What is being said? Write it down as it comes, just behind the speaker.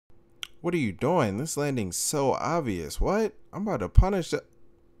What are you doing? This landing's so obvious. What? I'm about to punish the...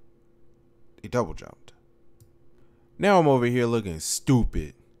 He double jumped. Now I'm over here looking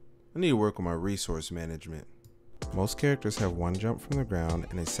stupid. I need to work on my resource management. Most characters have one jump from the ground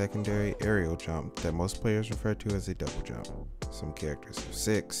and a secondary aerial jump that most players refer to as a double jump. Some characters have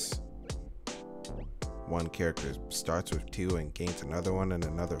 6. One character starts with 2 and gains another one in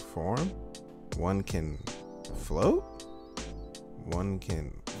another form. One can float. One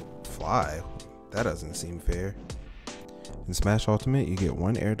can fly. That doesn't seem fair. In Smash Ultimate, you get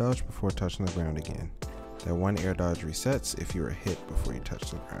 1 air dodge before touching the ground again. That 1 air dodge resets if you are hit before you touch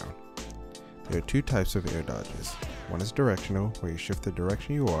the ground. There are 2 types of air dodges. One is directional, where you shift the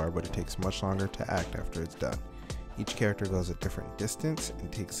direction you are, but it takes much longer to act after it's done. Each character goes a different distance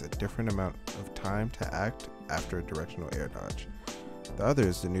and takes a different amount of time to act after a directional air dodge. The other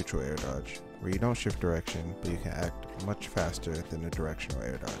is the neutral air dodge, where you don't shift direction, but you can act much faster than a directional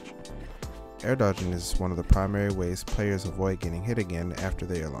air dodge. Air dodging is one of the primary ways players avoid getting hit again after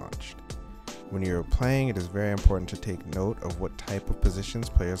they are launched. When you're playing, it is very important to take note of what type of positions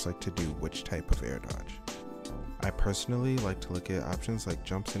players like to do which type of air dodge. I personally like to look at options like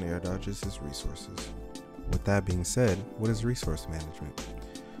jumps and air dodges as resources. With that being said, what is resource management?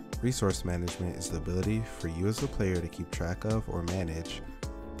 Resource management is the ability for you as a player to keep track of or manage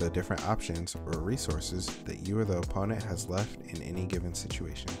the different options or resources that you or the opponent has left in any given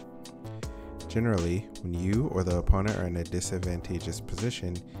situation. Generally, when you or the opponent are in a disadvantageous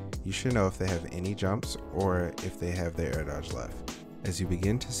position, you should know if they have any jumps or if they have their air dodge left. As you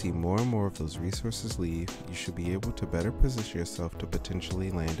begin to see more and more of those resources leave, you should be able to better position yourself to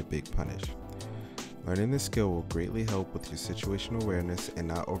potentially land a big punish. Learning this skill will greatly help with your situational awareness and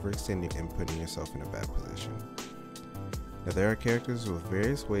not overextending and putting yourself in a bad position. Now, there are characters with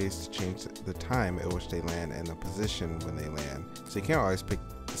various ways to change the time at which they land and the position when they land, so you can't always pick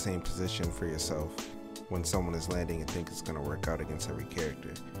the same position for yourself when someone is landing and think it's going to work out against every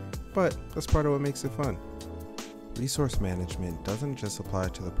character. But that's part of what makes it fun. Resource management doesn't just apply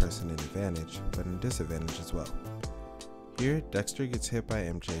to the person in advantage, but in disadvantage as well. Here, Dexter gets hit by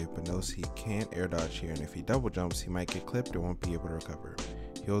MJ, but knows he can't air dodge here, and if he double jumps, he might get clipped and won't be able to recover.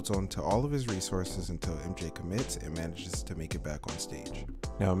 He holds on to all of his resources until MJ commits and manages to make it back on stage.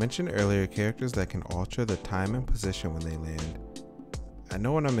 Now, I mentioned earlier characters that can alter the time and position when they land. I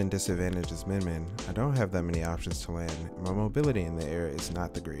know when I'm in disadvantage as Min, I don't have that many options to land, and my mobility in the air is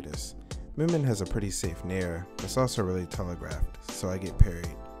not the greatest. Min has a pretty safe nair, but it's also really telegraphed, so I get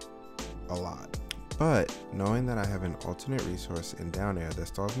parried a lot. But knowing that I have an alternate resource in down air that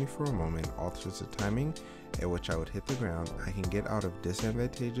stalls me for a moment alters the timing at which I would hit the ground. I can get out of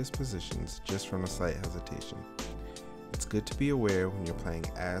disadvantageous positions just from a slight hesitation. It's good to be aware when you're playing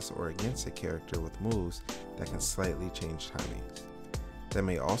as or against a character with moves that can slightly change timings. That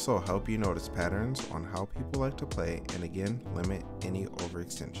may also help you notice patterns on how people like to play and again limit any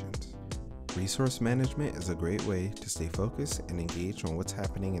overextensions. Resource management is a great way to stay focused and engage on what's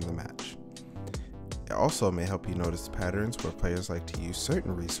happening in the match. It also may help you notice patterns where players like to use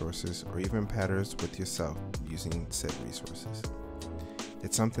certain resources or even patterns with yourself using said resources.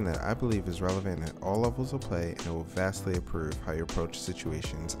 It's something that I believe is relevant at all levels of play and it will vastly improve how you approach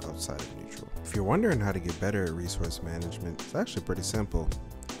situations outside of neutral. If you're wondering how to get better at resource management, it's actually pretty simple.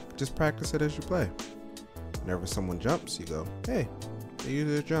 Just practice it as you play. Whenever someone jumps, you go, hey, they use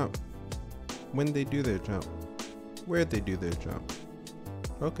their jump. When they do their jump. Where'd they do their jump?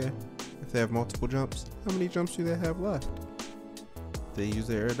 Okay. If they have multiple jumps, how many jumps do they have left? They use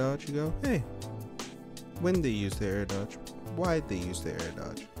their air dodge, you go, hey, when they use their air dodge, why'd they use their air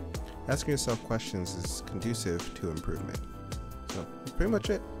dodge? Asking yourself questions is conducive to improvement. So that's pretty much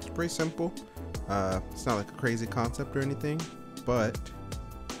it. It's pretty simple. It's not like a crazy concept or anything, but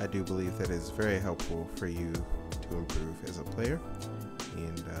I do believe that it's very helpful for you to improve as a player.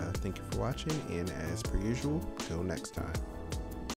 And thank you for watching, and as per usual, till next time.